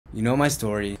You know my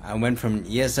story. I went from an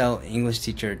ESL English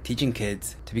teacher teaching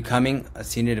kids to becoming a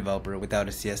senior developer without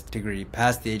a CS degree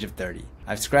past the age of 30.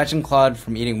 I've scratched and clawed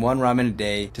from eating one ramen a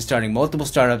day to starting multiple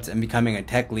startups and becoming a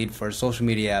tech lead for a social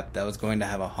media app that was going to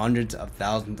have hundreds of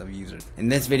thousands of users. In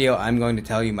this video, I'm going to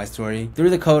tell you my story through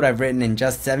the code I've written in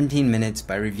just 17 minutes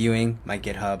by reviewing my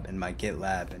GitHub and my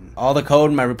GitLab and all the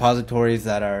code in my repositories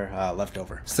that are left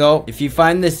over. So if you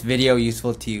find this video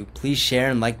useful to you, please share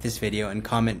and like this video and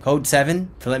comment code 7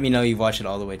 to let me know you've watched it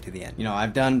all the way to the end. You know,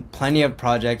 I've done plenty of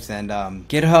projects and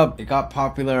GitHub, it got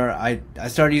popular. I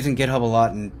started using GitHub a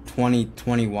lot in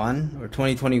 2021 or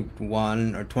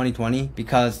 2020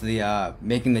 because the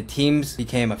making the teams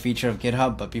became a feature of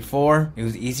GitHub, but before it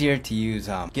was easier to use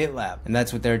GitLab, and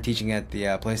that's what they're teaching at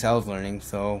the place I was learning.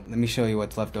 So let me show you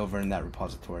what's left over in that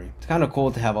repository. It's kind of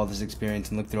cool to have all this experience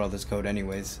and look through all this code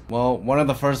anyways. Well, one of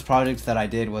the first projects that I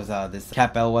did was this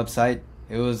CapL website.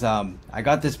 It was, I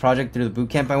got this project through the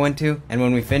bootcamp I went to, and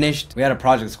when we finished, we had a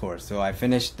project score. So I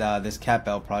finished this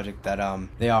CapL project that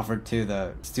they offered to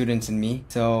the students and me.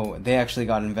 So they actually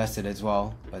got invested as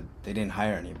well, but they didn't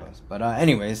hire any of us. But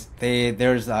anyways,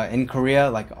 there's in Korea,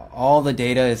 like all the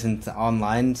data is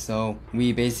online. So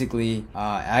we basically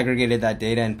aggregated that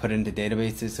data and put it into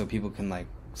databases so people can like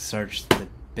search the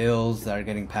bills that are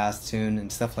getting passed soon and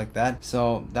stuff like that.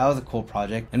 So that was a cool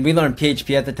project, and we learned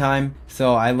PHP at the time.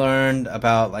 So I learned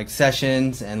about like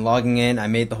sessions and logging in. I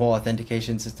made the whole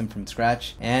authentication system from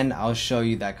scratch, and I'll show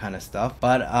you that kind of stuff.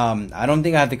 But I don't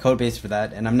think I have the code base for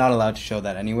that, and I'm not allowed to show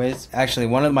that anyways. Actually,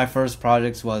 one of my first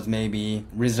projects was maybe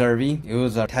Reservy. It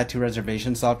was a tattoo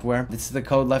reservation software. This is the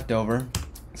code left over.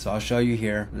 So I'll show you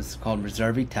here. This is called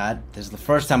Reservy Tat. This is the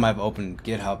first time I've opened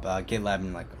GitHub, GitLab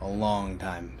in like a long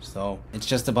time. So it's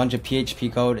just a bunch of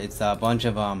PHP code. It's a bunch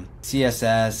of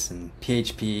CSS and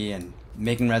PHP and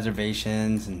making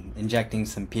reservations and injecting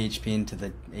some PHP into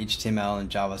the HTML and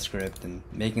JavaScript and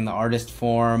making the artist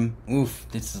form. Oof,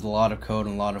 this is a lot of code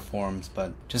and a lot of forms,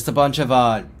 but just a bunch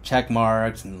of check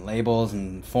marks and labels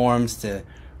and forms to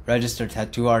register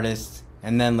tattoo artists.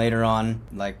 And then later on,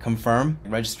 like confirm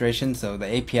registration. So the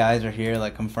APIs are here,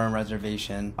 like confirm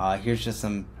reservation. Here's just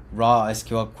some raw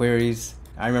SQL queries.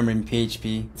 I remember in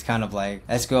PHP, it's kind of like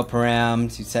SQL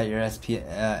params. You set your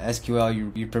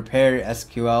SQL, you prepare your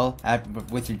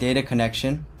SQL with your data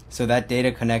connection. So that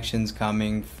data connection's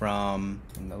coming from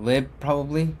the lib,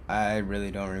 probably. I really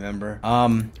don't remember.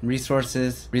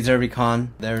 Resources, ReservyCon.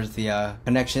 There's the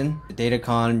connection, the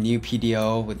datacon, new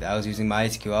PDO. I was using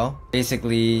MySQL.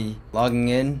 Basically, logging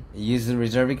in, it uses the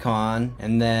ReservyCon,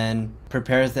 and then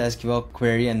prepares the SQL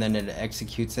query, and then it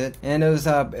executes it. And it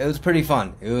was pretty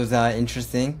fun. It was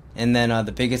interesting. And then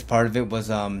the biggest part of it was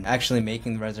actually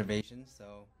making the reservations.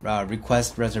 So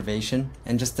request reservation,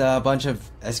 and just a bunch of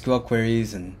SQL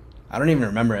queries, and I don't even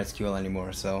remember SQL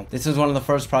anymore. So this was one of the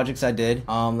first projects I did.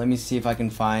 Let me see if I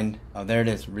can find, oh, there it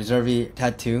is, Reservy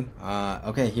Tattoo.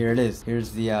 Okay, here it is.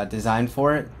 Here's the design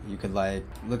for it. You could like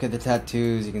look at the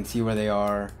tattoos, you can see where they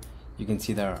are, you can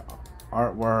see their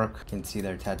artwork, you can see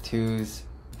their tattoos.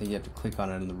 I think you have to click on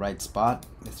it in the right spot.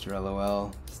 Mr.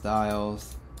 LOL,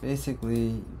 styles. Basically,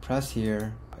 you press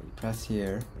here,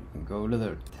 you can go to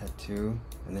the tattoo,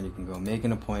 and then you can go make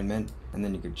an appointment, and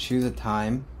then you could choose a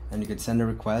time, and you could send a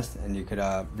request, and you could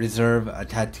reserve a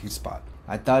tattoo spot.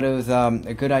 I thought it was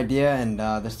a good idea, and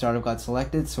the startup got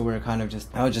selected, so we're kind of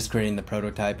I was just creating the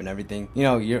prototype and everything. You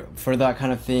know, for that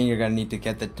kind of thing, you're gonna need to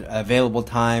get the available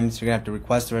times. You're gonna have to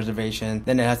request a reservation,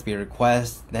 then it has to be a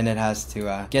request, then it has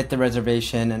to get the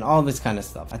reservation, and all this kind of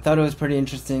stuff. I thought it was pretty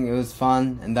interesting. It was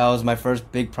fun, and that was my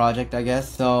first big project, I guess.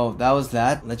 So that was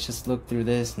that. Let's just look through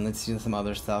this and let's see some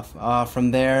other stuff.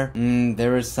 From there,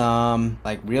 there was some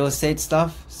like real estate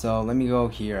stuff. So let me go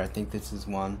here. I think this is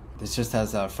one. This just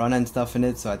has front end stuff in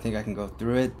it, so I think I can go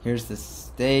through it. Here's the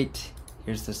state,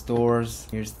 here's the stores,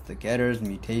 here's the getters,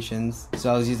 mutations.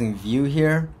 So I was using view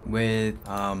here with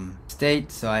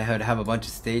state, so I would have a bunch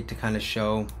of state to kind of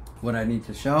show what I need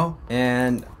to show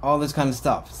and all this kind of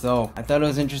stuff. So I thought it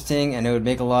was interesting, and it would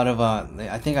make a lot of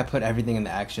I think I put everything in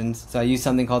the actions. So I used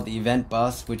something called the event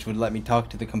bus, which would let me talk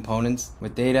to the components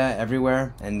with data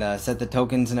everywhere and set the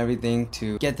tokens and everything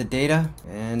to get the data,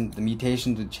 and the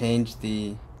mutations would change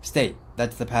the state.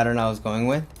 That's the pattern I was going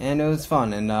with, and it was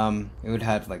fun. And it would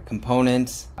have like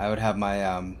components. I would have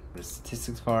my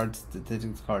statistics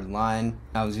card line.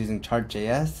 I was using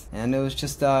chart.js, and it was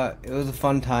just it was a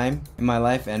fun time in my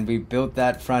life, and we built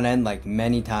that front end like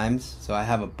many times. So I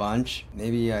have a bunch.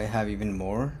 Maybe I have even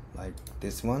more, like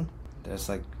this one. There's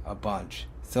like a bunch.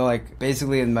 So like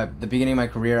basically in the beginning of my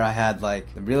career, I had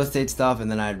like the real estate stuff, and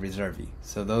then I had Reservy.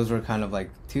 So those were kind of like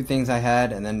two things I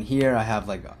had. And then here I have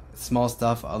like small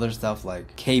stuff, other stuff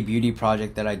like K Beauty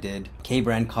project that I did, K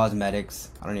Brand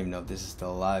Cosmetics. I don't even know if this is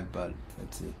still alive, but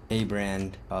let's see. K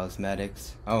Brand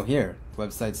Cosmetics. Oh, here,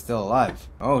 website's still alive.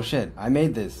 Oh shit, I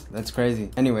made this. That's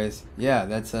crazy. Anyways, yeah,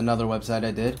 that's another website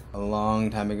I did a long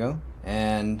time ago.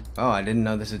 And oh, I didn't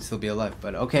know this would still be alive,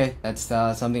 but okay, that's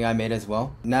something I made as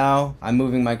well. Now I'm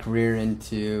moving my career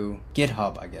into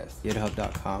GitHub, I guess,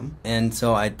 github.com. And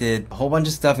so I did a whole bunch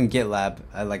of stuff in GitLab.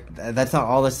 I like that's not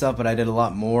all the stuff, but I did a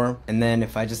lot more. And then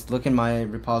if I just look in my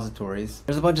repositories,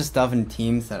 there's a bunch of stuff in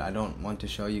Teams that I don't want to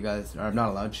show you guys, or I'm not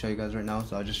allowed to show you guys right now,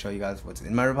 so I'll just show you guys what's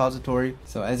in my repository.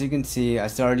 So as you can see, I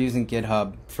started using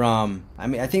GitHub from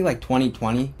I think like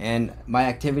 2020, and my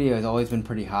activity has always been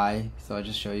pretty high, so I'll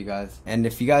just show you guys. And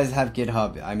if you guys have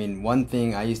GitHub, I mean, one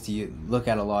thing I used to look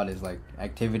at a lot is like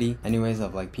activity anyways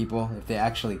of like people, if they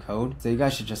actually code. So you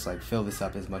guys should just like fill this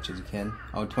up as much as you can.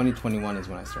 Oh, 2021 is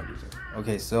when I started using it.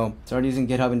 Okay, so started using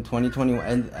GitHub in 2021,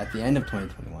 and at the end of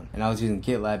 2021, and I was using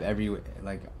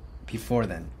GitLab before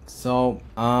then. So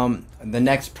the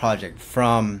next project,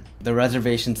 from the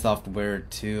reservation software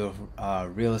to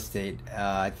real estate,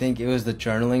 I think it was the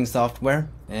journaling software,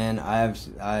 and I've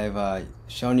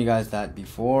shown you guys that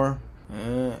before.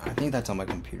 I think that's on my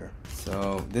computer.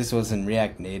 So this was in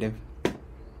React Native,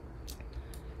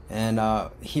 and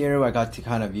here I got to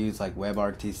kind of use like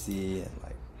WebRTC and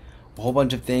like a whole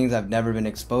bunch of things I've never been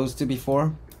exposed to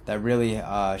before that really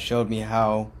showed me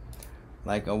how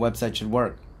like a website should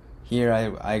work. Here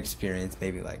I experienced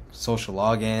maybe like social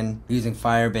login, using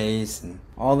Firebase and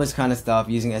all this kind of stuff,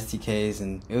 using SDKs,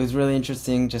 and it was really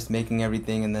interesting just making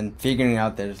everything, and then figuring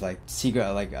out there's like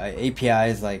secret like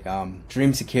APIs like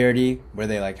Dream Security, where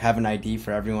they like have an ID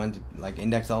for everyone to like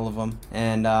index all of them,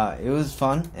 and it was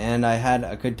fun, and I had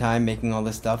a good time making all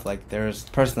this stuff. Like there's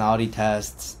personality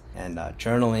tests and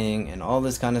journaling and all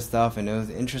this kind of stuff, and it was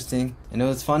interesting, and it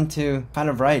was fun to kind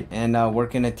of write and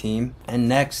work in a team. And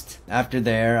next, after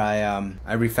there,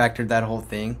 I refactored that whole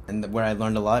thing, and where I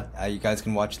learned a lot. You guys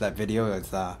can watch that video.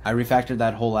 It's I refactored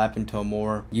that whole app into a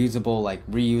more usable, like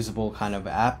reusable kind of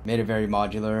app, made it very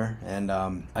modular, and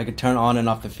I could turn on and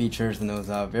off the features, and it was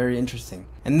very interesting.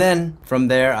 And then from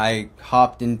there I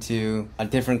hopped into a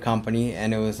different company,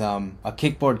 and it was a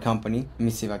kickboard company. Let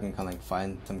me see if I can kind of like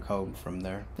find some code from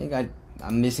there. I think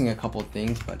I'm missing a couple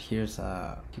things, but here's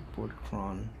kickboard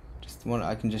cron.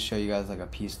 I can just show you guys like a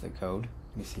piece of the code.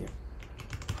 Let me see here.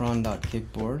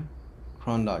 Cron.kickboard,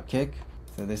 cron.kick.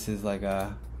 So this is like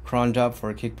a cron job for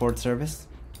a kickboard service.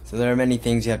 So there are many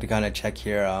things you have to kind of check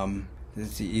here.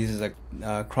 This uses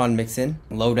a cron mixin,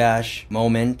 Lodash,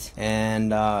 Moment,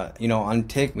 and on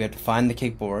tick we have to find the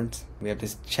kickboards. We have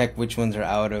to check which ones are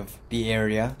out of the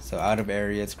area, so out of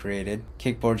area is created.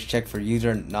 Kickboards check for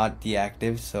user not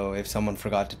deactive, so if someone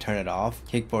forgot to turn it off.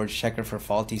 Kickboard checker for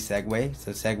faulty segue,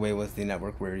 so segue was the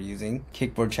network we were using.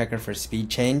 Kickboard checker for speed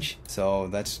change, so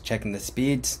that's checking the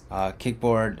speeds.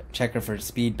 Kickboard checker for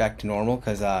speed back to normal,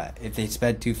 because if they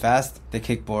sped too fast, the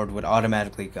kickboard would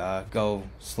automatically go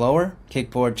slower.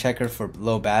 Kickboard checker for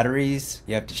low batteries,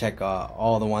 you have to check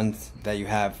all the ones that you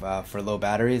have for low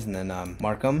batteries, and then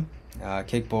mark them.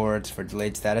 Kickboards for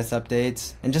delayed status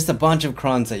updates, and just a bunch of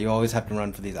crons that you always have to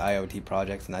run for these IoT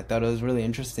projects. And I thought it was really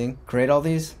interesting create all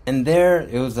these. And there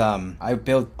it was I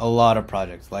built a lot of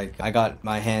projects. Like I got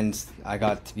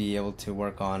to be able to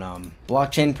work on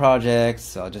blockchain projects.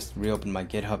 So I'll just reopen my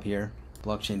GitHub here.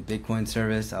 Blockchain Bitcoin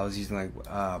service. I was using like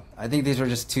I think these were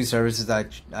just two services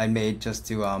that I made just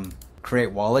to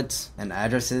create wallets and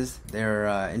addresses. They're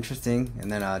interesting.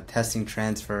 And then testing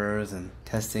transfers and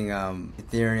testing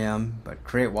Ethereum, but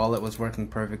create wallet was working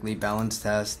perfectly, balance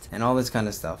test, and all this kind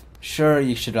of stuff. Sure,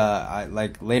 you should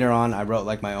like later on I wrote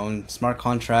like my own smart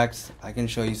contracts. I can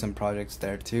show you some projects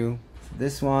there too.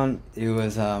 This one, it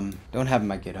was don't have it in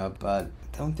my GitHub, but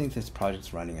I don't think this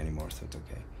project's running anymore, so it's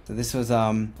okay. So this was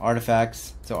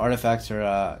artifacts. So artifacts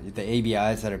are the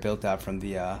ABIs that are built out from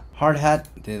the hard hat.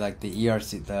 They like the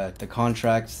ERC, the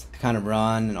contracts to kind of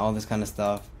run and all this kind of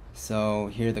stuff. So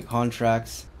here are the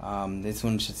contracts. This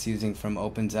one's just using from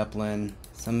OpenZeppelin,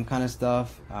 some kind of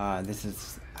stuff. This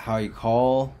is how you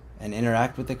call and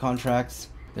interact with the contracts.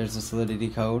 There's a Solidity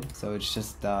code, so it's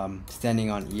just standing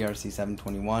on ERC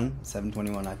 721.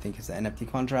 721 I think is the NFT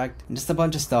contract. And just a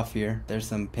bunch of stuff here. There's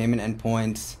some payment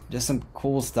endpoints, just some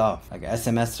cool stuff like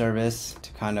SMS service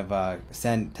to kind of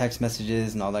send text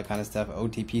messages and all that kind of stuff.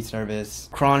 OTP service.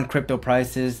 Cron crypto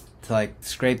prices to like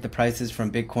scrape the prices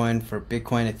from Bitcoin for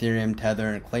Bitcoin, Ethereum, Tether,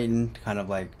 and Clayton to kind of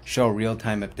like show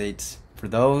real-time updates for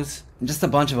those. And just a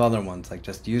bunch of other ones, like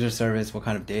just user service, what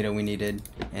kind of data we needed.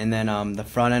 And then the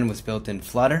front end was built in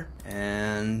Flutter,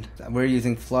 and we're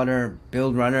using Flutter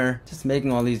build runner, just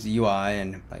making all these UI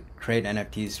and like create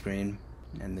NFT screen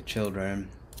and the children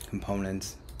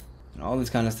components and all this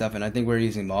kind of stuff. And I think we're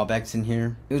using MobX in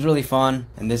here. It was really fun,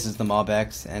 and this is the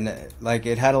MobX, and like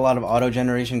it had a lot of auto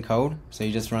generation code, so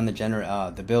you just run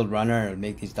the build runner and it would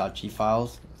make these .g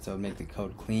files. So it would make the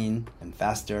code clean and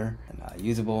faster and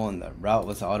usable, and the route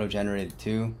was auto-generated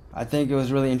too. I think it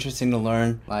was really interesting to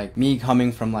learn, like me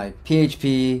coming from like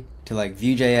PHP to like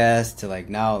Vue.js to like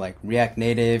now like React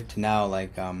Native to now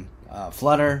like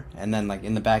Flutter, and then like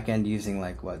in the back end using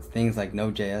like things like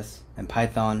Node.js and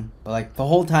Python. But like the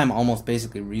whole time almost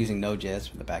basically we're using Node.js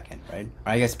for the back end, right?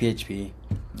 Or I guess PHP.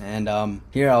 And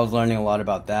here I was learning a lot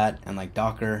about that and like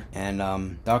Docker,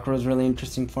 and Docker was really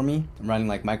interesting for me. I'm running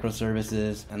like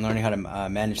microservices and learning how to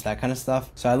manage that kind of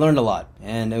stuff. So I learned a lot,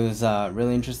 and it was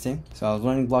really interesting. So I was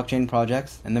learning blockchain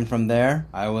projects, and then from there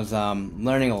I was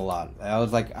learning a lot. I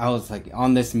was like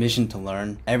on this mission to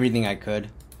learn everything I could,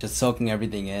 just soaking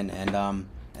everything in. And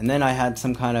then I had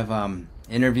some kind of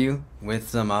interview with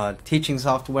some teaching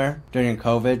software during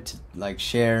COVID to like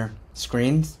share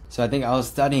screens. So I think I was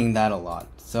studying that a lot.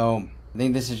 So I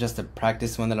think this is just a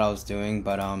practice one that I was doing,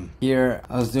 but here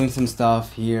I was doing some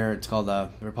stuff. Here it's called the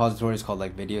repository is called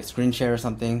like video screen share or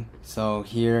something. So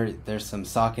here there's some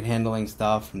socket handling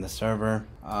stuff from the server.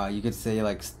 You could say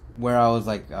like where I was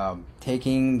like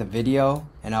taking the video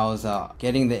and I was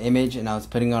getting the image and I was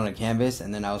putting it on a canvas,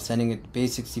 and then I was sending it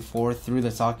base64 through the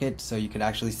socket so you could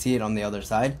actually see it on the other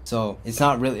side. So it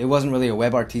wasn't really a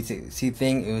WebRTC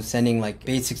thing. It was sending like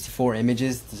base64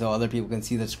 images so other people can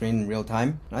see the screen in real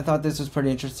time. And I thought this was pretty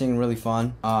interesting and really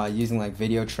fun, using like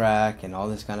video track and all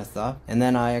this kind of stuff. And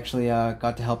then I actually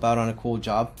got to help out on a cool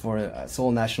job for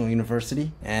Seoul National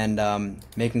University and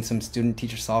making some student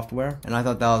teacher software, and I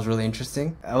thought that was really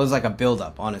interesting. It was like a build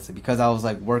up, honestly, because I was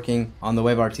like working on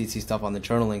the WebRTC stuff on the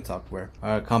journaling software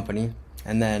company,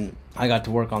 and then I got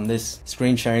to work on this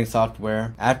screen sharing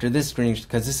software after this screen,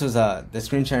 because this was the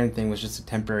screen sharing thing was just a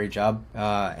temporary job,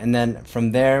 and then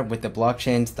from there with the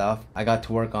blockchain stuff I got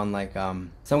to work on like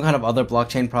some kind of other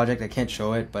blockchain project. I can't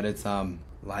show it, but it's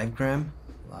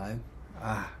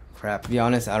crap, to be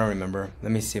honest I don't remember.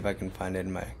 Let me see if I can find it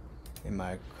in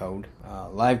my code.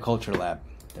 Live Culture Lab,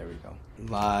 there we go.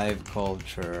 Live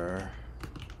Culture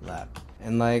Lab.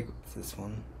 And like, what's this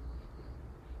one?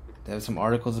 They have some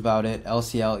articles about it.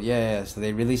 LCL, yeah. So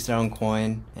they released their own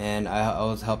coin, and I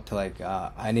was helped to like,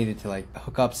 I needed to like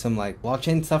hook up some like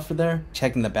blockchain stuff for there,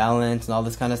 checking the balance and all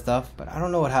this kind of stuff. But I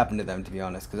don't know what happened to them, to be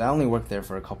honest, because I only worked there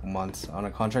for a couple months on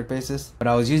a contract basis. But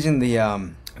I was using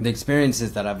the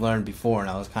experiences that I've learned before, and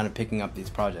I was kind of picking up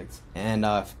these projects and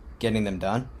getting them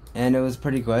done, and it was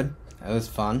pretty good. It was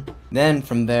fun. Then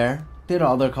from there, did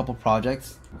other couple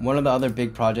projects. One of the other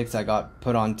big projects I got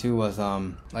put onto was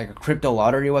like a crypto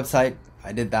lottery website.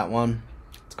 I did that one.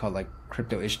 It's called like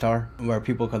Crypto Ishtar, where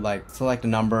people could like select a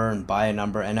number and buy a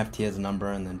number, NFT as a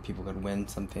number, and then people could win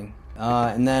something.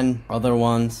 And then other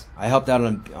ones, I helped out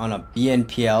on a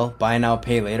BNPL, buy now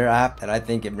pay later app that I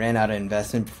think it ran out of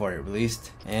investment before it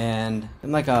released. And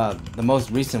then like the most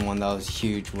recent one that was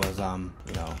huge was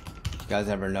you know, you guys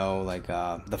ever know like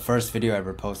the first video I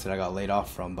ever posted I got laid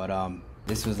off from, but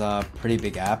this was a pretty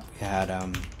big app. We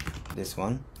had this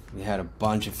one. We had a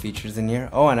bunch of features in here.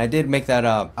 Oh, and I did make that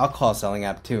alcohol selling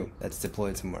app too that's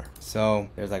deployed somewhere. So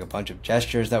there's like a bunch of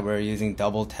gestures that we're using,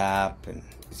 double tap, and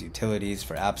utilities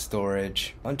for app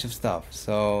storage, bunch of stuff.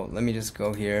 So let me just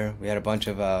go here. We had a bunch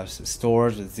of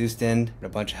stores with Zeustend, a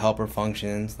bunch of helper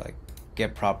functions like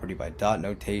get property by dot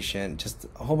notation, just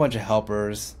a whole bunch of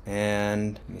helpers.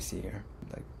 And let me see here,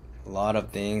 like a lot of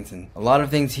things, and a lot of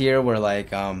things here were like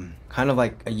kind of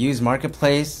like a used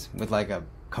marketplace with like a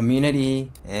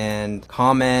community and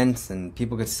comments, and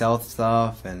people could sell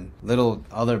stuff, and little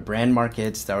other brand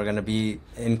markets that were going to be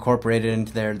incorporated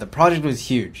into there. The project was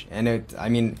huge, and I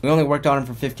mean, we only worked on it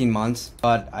for 15 months,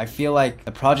 but I feel like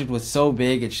the project was so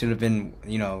big it should have been,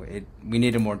 you know, we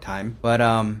needed more time. But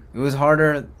it was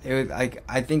harder. It was like,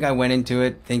 I think I went into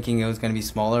it thinking it was going to be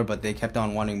smaller, but they kept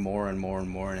on wanting more and more and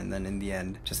more, and then in the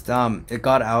end just it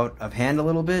got out of hand a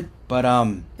little bit. But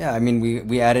yeah, I mean,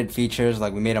 we added features,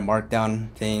 like we made a markdown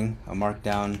thing, a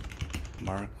markdown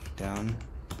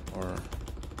or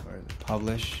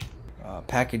publish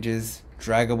packages,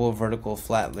 draggable vertical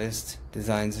flat list,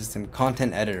 design system,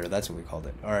 content editor, that's what we called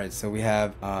it. All right, so we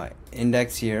have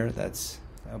index here, that's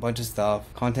a bunch of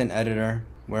stuff, content editor,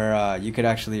 where you could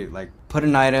actually like put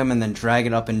an item and then drag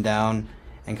it up and down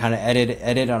and kind of edit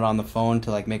it on the phone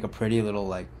to like make a pretty little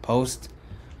like post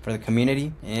for the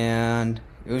community. And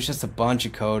it was just a bunch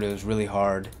of code. It was really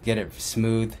hard to get it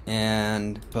smooth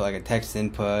and put like a text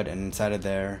input, and inside of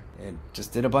there it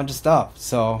just did a bunch of stuff.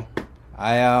 So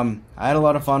I had a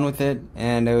lot of fun with it,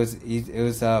 and it was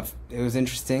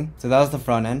interesting. So that was the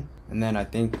front end, and then I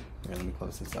think here, let me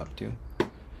close this up too.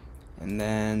 And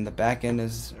then the back end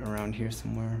is around here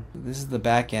somewhere. This is the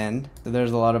back end. So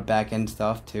there's a lot of back end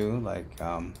stuff too. Like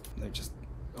they just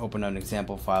open an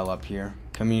example file up here.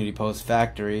 Community post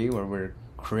factory, where we're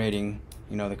creating,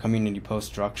 you know, the community post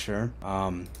structure.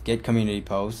 Get community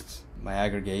posts, my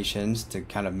aggregations to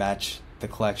kind of match the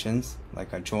collections,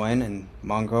 like a join and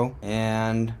Mongo.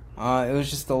 And it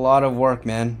was just a lot of work,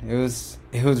 man. It was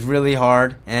really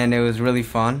hard, and it was really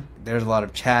fun. There's a lot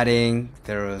of chatting.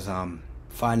 There was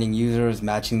finding users,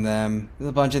 matching them. There's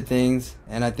a bunch of things,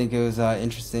 and I think it was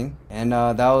interesting. And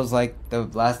that was like the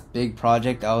last big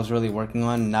project I was really working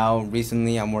on. Now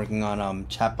recently I'm working on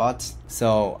chatbots.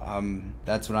 So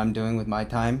that's what I'm doing with my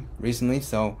time recently.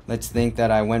 So let's think that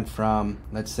I went from,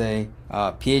 let's say,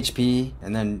 PHP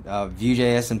and then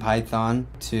Vue.js and Python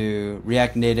to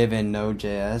React Native and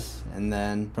Node.js. And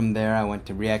then from there I went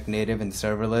to React Native and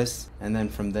serverless. And then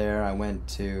from there I went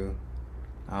to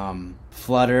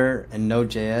Flutter and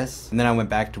Node.js, and then I went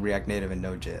back to React Native and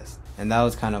Node.js. And that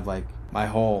was kind of like my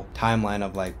whole timeline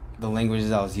of like the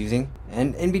languages I was using.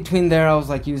 And in between there I was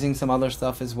like using some other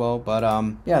stuff as well. But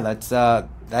yeah,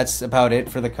 that's about it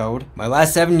for the code. My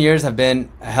last 7 years have been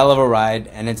a hell of a ride,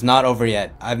 and it's not over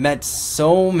yet. I've met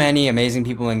so many amazing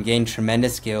people and gained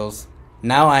tremendous skills.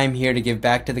 Now I am here to give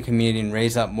back to the community and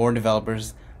raise up more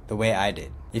developers the way I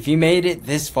did. If you made it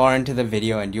this far into the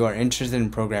video and you are interested in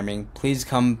programming, please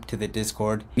come to the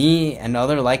Discord. Me and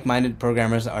other like-minded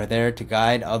programmers are there to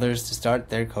guide others to start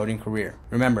their coding career.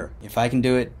 Remember, if I can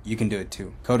do it, you can do it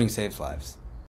too. Coding saves lives.